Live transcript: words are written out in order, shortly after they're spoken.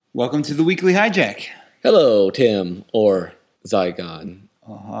Welcome to the Weekly Hijack. Hello, Tim, or Zygon.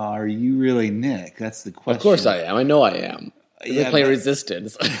 Are you really Nick? That's the question. Of course I am. I know I am. I play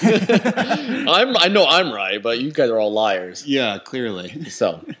Resistance. I know I'm right, but you guys are all liars. Yeah, clearly.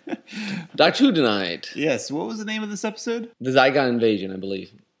 So, Doctor Who tonight. Yes, what was the name of this episode? The Zygon invasion, I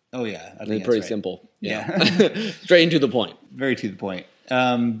believe. Oh, yeah. I think it's pretty right. simple. Yeah. Straight and to the point. Very to the point.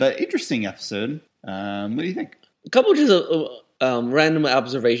 But interesting episode. What do you think? A couple just random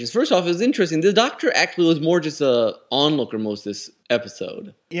observations. First off, it was interesting. The Doctor actually was more just a onlooker most of this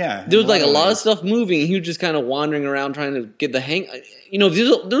episode. Yeah. There was like a lot of stuff moving. He was just kind of wandering around trying to get the hang. You know,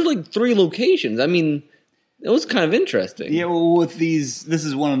 there's like 3 locations. I mean, it was kind of interesting. Yeah, well, with these, this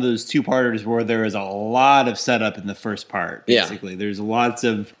is one of those two-parters where there is a lot of setup in the first part, basically. Yeah. There's lots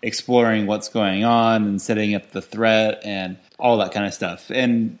of exploring what's going on and setting up the threat and all that kind of stuff.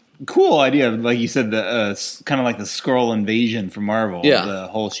 And cool idea, like you said, the kind of like the Skrull invasion from Marvel, the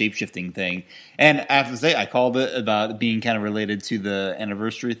whole shape-shifting thing. And I have to say, I called it about being kind of related to the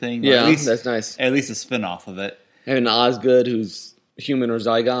anniversary thing. Yeah, at least, that's nice. At least a spin-off of it. And Osgood, who's human or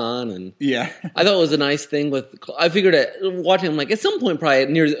Zygon, and I thought it was a nice thing with. I figured watching him, like at some point, probably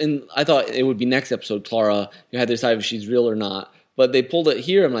and I thought it would be next episode. Clara, you had to decide if she's real or not, but they pulled it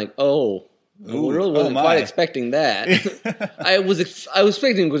here. I'm like, I really wasn't quite expecting that. I was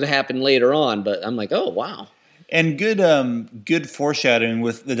expecting it to happen later on, but I'm like, oh wow. And good foreshadowing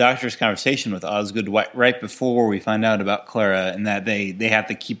with the Doctor's conversation with Osgood right before we find out about Clara, and that they have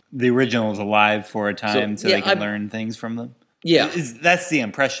to keep the originals alive for a time so they can learn things from them. Yeah, that's the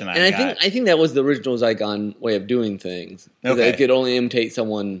impression I got. I think that was the original Zygon way of doing things. Okay, that it could only imitate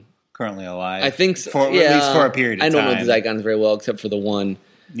someone currently alive. I think so. At least for a period of time. I don't know the Zygons very well, except for the one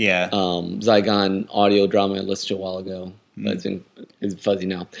Zygon audio drama I listened to a while ago. But it's fuzzy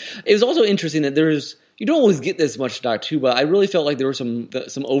now. It was also interesting that you don't always get this much Doctor Who, but I really felt like there were some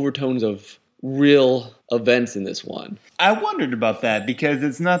overtones of real events in this one. I wondered about that because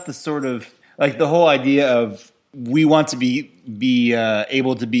it's not the sort of like the whole idea of we want to be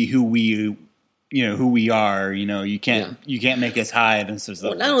able to be who we are. You know, you can't make us hide and stuff.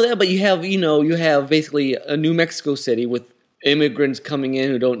 Well, not only that, but you have basically a New Mexico City with immigrants coming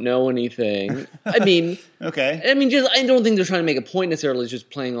in who don't know anything. I mean, okay. I don't think they're trying to make a point necessarily. It's just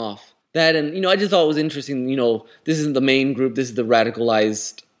playing off that, and I just thought it was interesting. This isn't the main group. This is the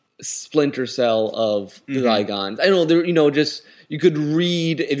radicalized splinter cell of the Zygons. I know there. You could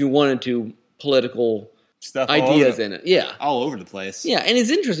read if you wanted to political stuff, ideas in it. Yeah, all over the place. Yeah, and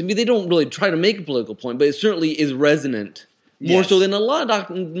it's interesting. I mean, they don't really try to make a political point, but it certainly is resonant more so than a lot of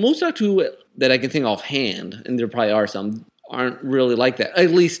most Doctor Who that I can think offhand, and there probably are some, aren't really like that.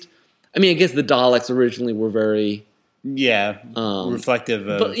 At least, I mean, I guess the Daleks originally were very reflective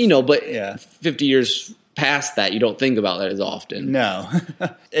of, but 50 years past that, you don't think about that as often. No.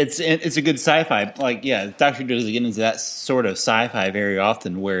 it's a good sci-fi. Like, Doctor Who doesn't get into that sort of sci-fi very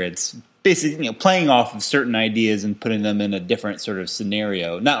often where it's basically playing off of certain ideas and putting them in a different sort of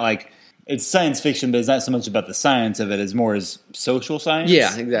scenario. Not like it's science fiction, but it's not so much about the science of it as more as social science.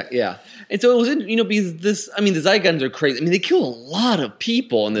 Yeah, exactly. Yeah. And so it was, because the Zygons are crazy. I mean, they kill a lot of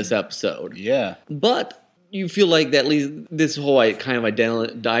people in this episode. Yeah. But you feel like that leads this whole kind of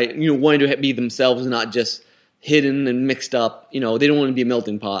identity, wanting to be themselves, not just hidden and mixed up. They don't want to be a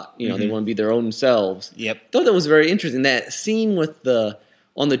melting pot. They want to be their own selves. Yep. I thought that was very interesting. That scene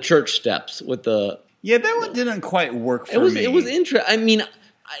on the church steps with the... Yeah, that one didn't quite work for me. It was interesting. I mean,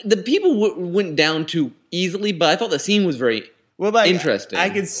 the people went down too easily, but I thought the scene was very interesting. I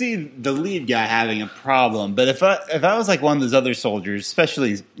could see the lead guy having a problem, but if I was like one of those other soldiers,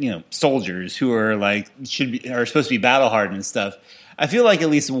 especially soldiers who are are supposed to be battle hardened and stuff, I feel like at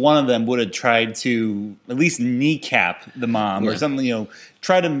least one of them would have tried to at least kneecap the mom or something,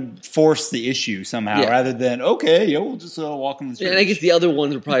 try to force the issue somehow rather than, we'll just walk in the street. And I guess the other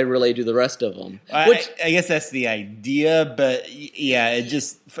ones would probably relate to the rest of them. I guess that's the idea, but it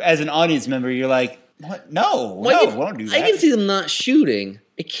just, as an audience member, you're like, what? No, we don't do that. I can see them not shooting.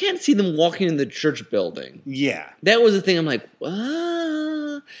 I can't see them walking in the church building. Yeah. That was the thing. I'm like,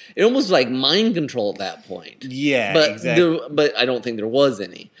 it almost was like mind control at that point. Yeah, but exactly. But I don't think there was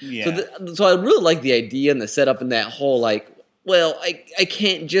any. Yeah. So I really like the idea and the setup and that whole I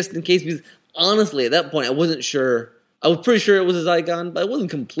can't just in case, because honestly at that point I wasn't sure. I was pretty sure it was a Zygon, but I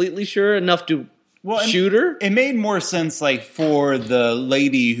wasn't completely sure enough to shoot her. It made more sense for the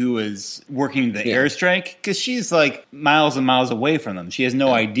lady who was working the airstrike, because she's miles and miles away from them. She has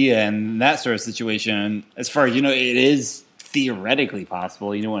no idea, and that sort of situation, as far as it is theoretically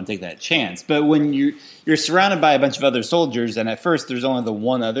possible. You don't want to take that chance. But when you're surrounded by a bunch of other soldiers, and at first there's only the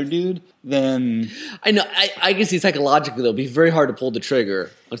one other dude, then... I know. I can see psychologically, it'll be very hard to pull the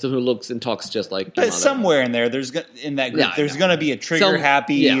trigger on someone who looks and talks just like... But somewhere in there, in that group, there's going to be a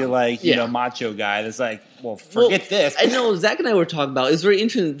trigger-happy, macho guy that's like, well, forget this. I know, Zach and I were talking about, it's very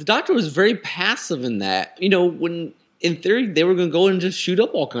interesting. The Doctor was very passive in that. You know, when... In theory, they were going to go and just shoot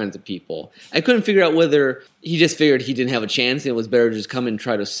up all kinds of people. I couldn't figure out whether he just figured he didn't have a chance and it was better to just come and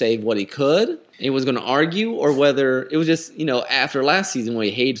try to save what he could. And he was going to argue, or whether it was just, after last season where he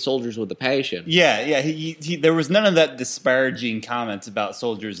hated soldiers with a passion. Yeah. He there was none of that disparaging comments about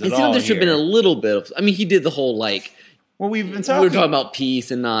soldiers at all. There should have been a little bit of... I mean, he did the whole, we've been talking... We were talking about peace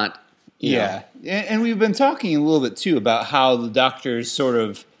and not... Yeah. And we've been talking a little bit, too, about how the Doctor's sort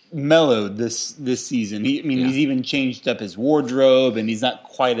of... mellowed this season. He's even changed up his wardrobe, and he's not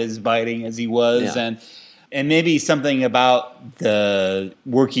quite as biting as he was, and maybe something about the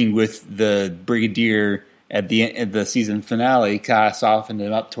working with the Brigadier at the end of the season finale kind of softened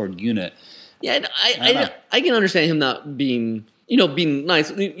him up toward Unit. Yeah, I can understand him not being being nice.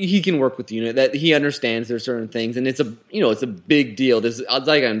 He can work with the Unit. That he understands there's certain things, and it's a big deal. This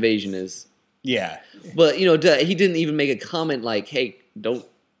Zygon invasion is but he didn't even make a comment like, "Hey, don't."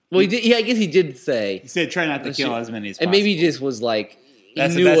 Well, he did. I guess he did say. He said, "Try not to kill as many as possible." And maybe he just was like,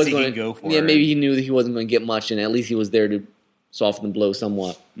 that's the best he can go for. Yeah, maybe he knew that he wasn't going to get much, and at least he was there to soften the blow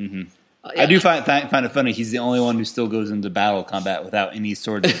somewhat. Mm-hmm. I do find it funny. He's the only one who still goes into battle combat without any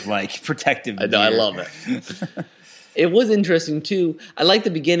sort of protective. I know. I love it. It was interesting too. I like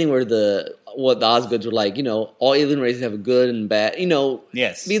the beginning where what the Osgoods were like. All alien races have a good and bad.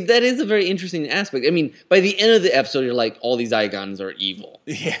 Yes. I mean, that is a very interesting aspect. I mean, by the end of the episode, you're like, all these Zygons are evil.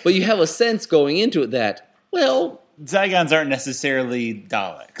 Yeah. But you have a sense going into it that, Zygons aren't necessarily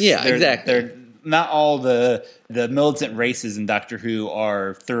Daleks. Yeah, exactly. They're not all the militant races in Doctor Who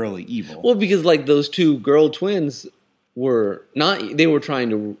are thoroughly evil. Well, because those two girl twins were not. They were trying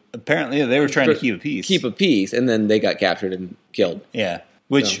to. Apparently, they were trying to keep a peace. And then they got captured and killed. Yeah.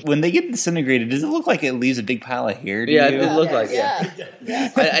 Which, when they get disintegrated, does it look like it leaves a big pile of hair to you? It looked like I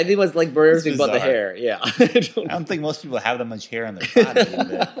think it was like everything but the hair. Yeah. I don't think most people have that much hair on their body.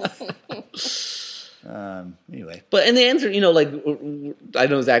 Anyway. But in the answer, I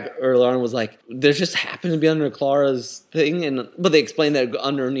know Zach earlier on was like, there just happened to be under Clara's thing, but they explained that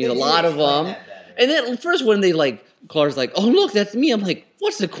underneath a lot of them. And then first when they Clara's like, oh, look, that's me. I'm like,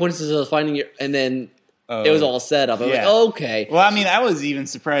 what's the coincidence of finding you? And then... It was all set up. I was like, okay. Well, I mean, I was even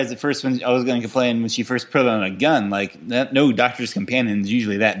surprised at first when I was going to complain when she first put on a gun. No Doctor's companion is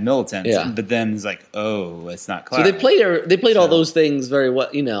usually that militant. Yeah. But then it's like, oh, it's not Clara. So they played all those things very well,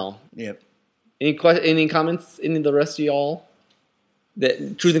 Yep. Any comments? Any of the rest of y'all?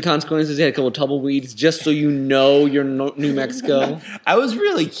 That Truth and Consequences, they had a couple of tumbleweeds, just so you know you're New Mexico. I was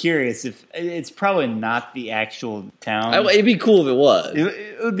really curious if it's probably not the actual town. It'd be cool if it was.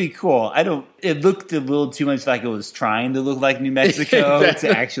 It would be cool. It looked a little too much like it was trying to look like New Mexico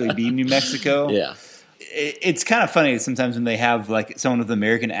to actually be New Mexico. Yeah. It's kind of funny sometimes when they have someone with an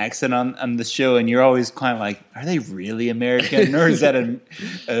American accent on the show, and you're always kind of like, are they really American, or is that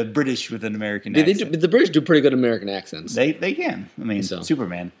a British with an American accent? The British do pretty good American accents. They can. I mean,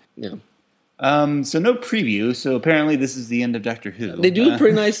 Superman. Yeah. So no preview. So apparently this is the end of Doctor Who. They do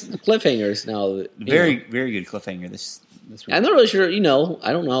pretty nice cliffhangers now. Very good cliffhanger this week. I'm not really sure.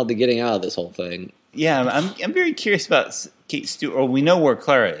 I don't know how they're getting out of this whole thing. Yeah, I'm very curious about Kate Stewart. Or we know where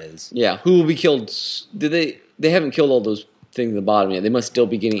Clara is. Yeah, who will be killed? They haven't killed all those things at the bottom yet. They must still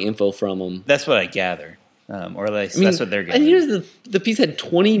be getting info from them. That's what I gather, or at least that's what they're getting. And here's the piece had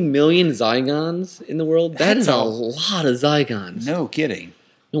 20 million Zygons in the world. That's a lot of Zygons. No kidding.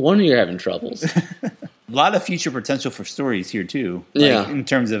 No wonder you're having troubles. A lot of future potential for stories here too. In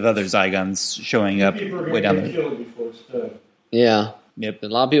terms of other Zygons showing up way down there. Killed before it's done. Yeah. Yep. A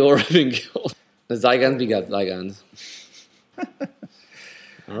lot of people have been killed. The Zygons begot Zygons.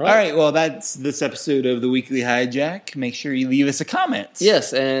 All right. Well, that's this episode of the Weekly Hijack. Make sure you leave us a comment.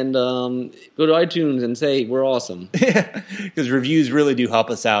 Yes, and go to iTunes and say we're awesome. Because reviews really do help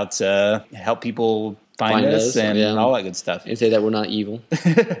us out, help people find us and all that good stuff. And say that we're not evil.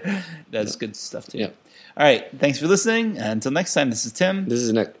 That's good stuff, too. Yeah. All right. Thanks for listening. Until next time, this is Tim. This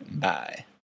is Nick. Bye.